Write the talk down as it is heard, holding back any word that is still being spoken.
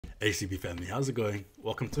ACB family, how's it going?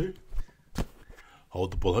 Welcome to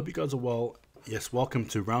Hold the Ball. Hope you guys are well. Yes, welcome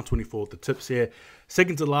to round 24. The tips here,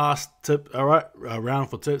 second to last tip. All right,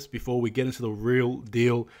 round for tips before we get into the real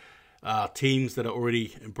deal. Teams that are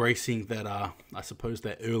already embracing that, I suppose,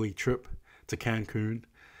 that early trip to Cancun,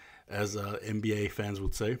 as NBA fans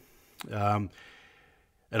would say. And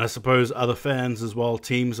I suppose other fans as well,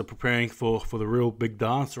 teams are preparing for the real big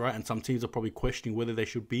dance, right? And some teams are probably questioning whether they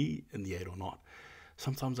should be in the 8 or not.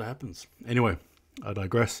 Sometimes it happens. Anyway, I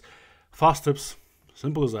digress. Fast tips,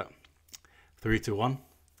 simple as that. 3, 2, 1.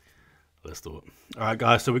 Let's do it. All right,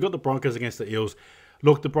 guys. So we got the Broncos against the Eels.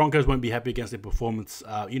 Look, the Broncos won't be happy against their performance.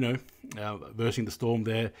 Versing the Storm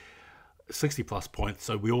there, 60+ points.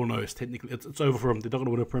 So we all know it's technically it's over for them. They're not going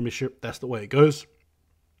to win a premiership. That's the way it goes.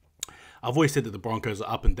 I've always said that the Broncos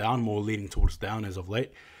are up and down, more leaning towards down as of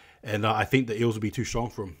late. And I think the Eels will be too strong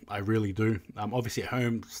for them. I really do. Obviously at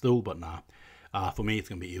home still, but nah. For me, it's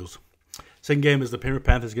going to be Eels. Second game is the Penrith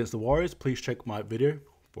Panthers against the Warriors. Please check my video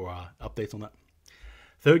for updates on that.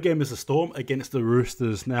 Third game is the Storm against the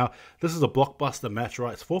Roosters. Now, this is a blockbuster match,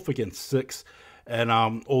 right? It's 4th against 6. And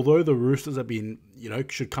although the Roosters have been,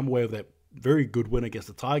 should come away with that very good win against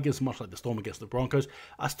the Tigers, much like the Storm against the Broncos,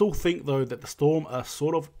 I still think, though, that the Storm are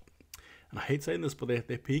sort of, and I hate saying this, but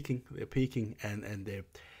they're peaking. They're peaking, and they're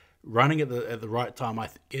running at the right time.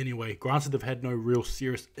 Anyway, granted, they've had no real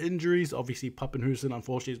serious injuries. Obviously, Pappenhuisen,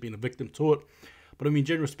 unfortunately, has been a victim to it. But, I mean,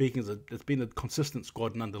 generally speaking, it's been a consistent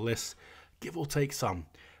squad nonetheless, give or take some.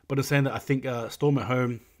 But in saying that, I think Storm at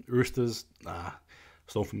home, Roosters,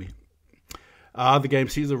 Storm for me. The game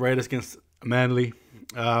sees the Raiders against Manly.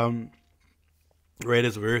 Raiders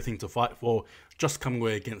have everything to fight for. Just coming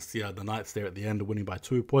away against the Knights there at the end, winning by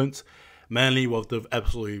 2 points. Manly,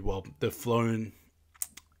 they've flown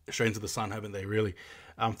straight into the sun, haven't they, really?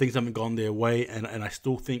 Things haven't gone their way, and I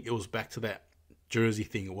still think it was back to that jersey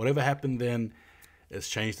thing. Whatever happened then, it's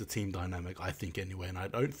changed the team dynamic, I think, anyway, and I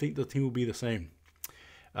don't think the team will be the same.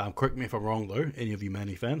 Correct me if I'm wrong, though, any of you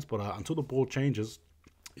Manly fans, but until the board changes,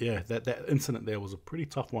 yeah, that incident there was a pretty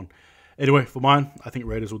tough one. Anyway, for mine, I think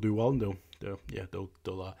Raiders will do well, and they'll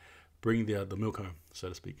bring the milk home, so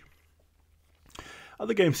to speak.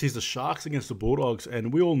 Other game sees the Sharks against the Bulldogs,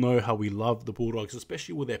 and we all know how we love the Bulldogs,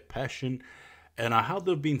 especially with their passion, and how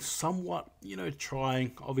they've been somewhat,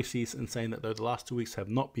 trying, obviously, in saying that though the last 2 weeks have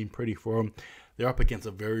not been pretty for them. They're up against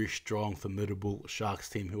a very strong, formidable Sharks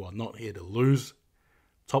team who are not here to lose.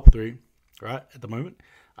 Top 3, right, at the moment.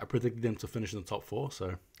 I predicted them to finish in the top 4,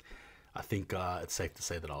 so I think it's safe to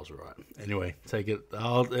say that I was right. Anyway, take it.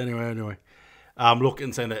 Anyway. Look,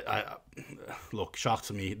 in saying that, Sharks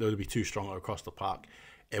to me, they'll be too strong across the park.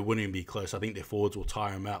 It wouldn't even be close. I think their forwards will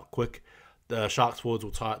tire them out quick. The Sharks forwards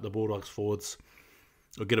will tire the Bulldogs forwards.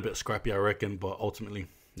 It'll get a bit scrappy, I reckon, but ultimately,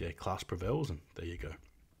 yeah, class prevails, and there you go.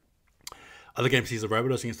 Other game sees the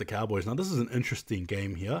Rabbitohs against the Cowboys. Now, this is an interesting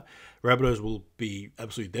game here. Rabbitohs will be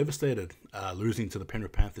absolutely devastated losing to the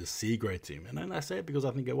Penrith Panthers C-grade team. And then I say it because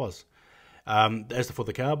I think it was. As for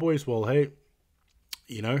the Cowboys, well, hey,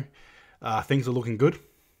 things are looking good.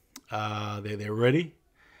 They're ready.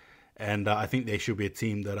 And I think they should be a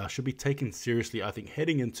team that should be taken seriously, I think,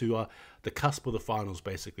 heading into the cusp of the finals,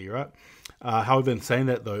 basically, right? However, in saying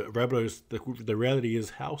that, though, Rabbitohs, the reality is,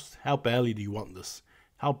 how badly do you want this?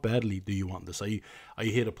 How badly do you want this? Are you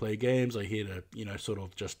here to play games? Are you here to, sort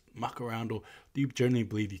of just muck around? Or do you genuinely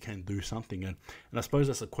believe you can do something? And I suppose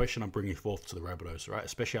that's a question I'm bringing forth to the Rabbitohs, right?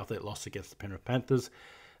 Especially after that loss against the Penrith Panthers.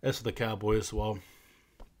 As for the Cowboys, well,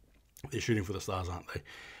 they're shooting for the stars, aren't they?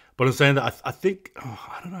 But in saying that, I think,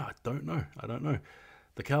 I don't know.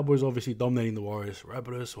 The Cowboys obviously dominating the Warriors.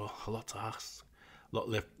 Rabbitohs, well, a lot to ask. A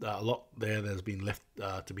lot there that's been left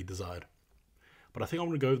to be desired. But I think I'm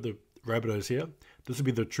going to go with the Rabbitohs here. This will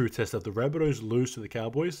be the true test. If the Rabbitohs lose to the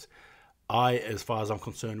Cowboys, as far as I'm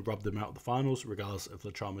concerned, rub them out of the finals, regardless if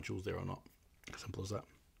Latrell Mitchell's there or not. Simple as that.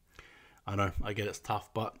 I know, I get it's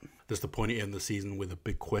tough, but this is the point in the season where the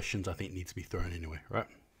big questions, I think, need to be thrown anyway, right?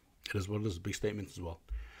 It is what it is, big statements as well.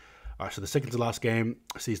 All right, so the second to last game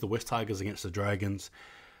sees the West Tigers against the Dragons.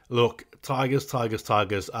 Look, Tigers.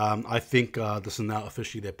 I think this is now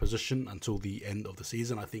officially their position until the end of the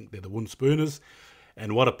season. I think they're the Wooden Spooners.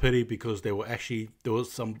 And what a pity, because there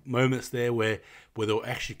was some moments there where they were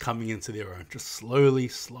actually coming into their own. Just slowly,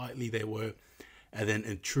 slightly they were. And then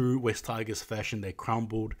in true West Tigers fashion, they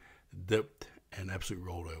crumbled, dipped, and absolutely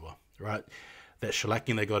rolled over, right? That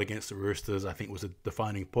shellacking they got against the Roosters, I think, was a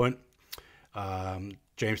defining point.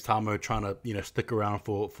 James Tarmo trying to, stick around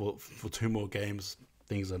for 2 more games.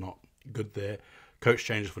 Things are not good there. Coach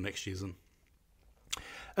changes for next season.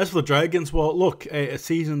 As for the Dragons, well, look, a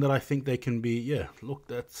season that I think they can be,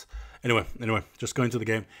 that's Anyway, just going to the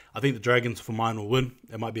game. I think the Dragons for mine will win.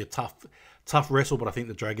 It might be a tough wrestle, but I think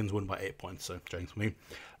the Dragons win by 8 points. So Dragons for me.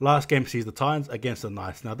 Last game sees the Titans against the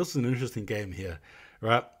Knights. Now this is an interesting game here,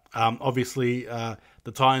 right? Obviously,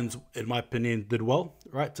 the Titans, in my opinion, did well,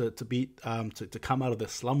 right, to beat to come out of the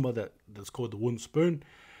slumber that's called the wooden spoon.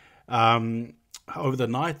 Over the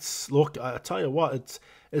Knights, look, I tell you what,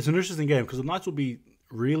 it's an interesting game because the Knights will be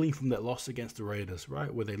reeling from that loss against the Raiders,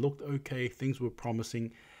 right, where they looked okay, things were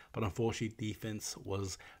promising, but unfortunately defense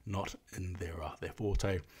was not in their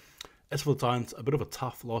forte. As for the Titans, a bit of a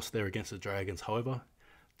tough loss there against the Dragons. However,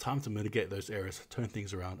 time to mitigate those errors, turn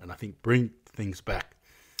things around, and I think bring things back.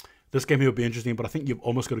 This game here will be interesting, but I think you've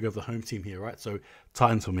almost got to go for the home team here, right? So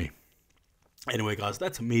Titans for me. Anyway, guys,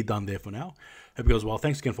 that's me done there for now. Hope you guys well.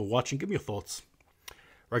 Thanks again for watching. Give me your thoughts.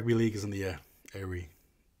 Rugby league is in the air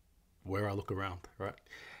everywhere I look around, right?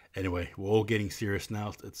 Anyway, we're all getting serious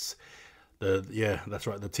now. It's that's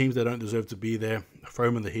right. The teams that don't deserve to be there, throw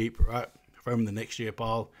them in the heap, right? Throw them in the next year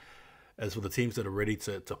pile. As for the teams that are ready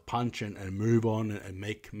to punch and move on and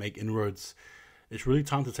make inroads, it's really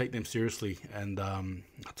time to take them seriously. And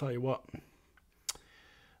I'll tell you what,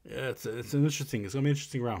 yeah, it's an interesting. It's gonna be an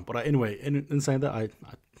interesting round. But anyway, in saying that,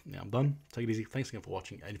 I'm done. Take it easy. Thanks again for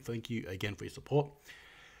watching, and thank you again for your support.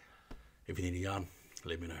 If you need a yarn,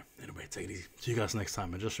 let me know. Anyway, take it easy. See you guys next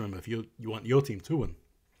time. And just remember, if you want your team to win,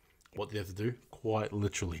 what do you have to do? Quite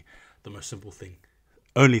literally, the most simple thing,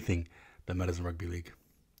 only thing that matters in rugby league: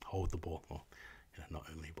 hold the ball. Well, not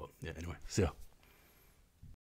only, but yeah. Anyway, see ya.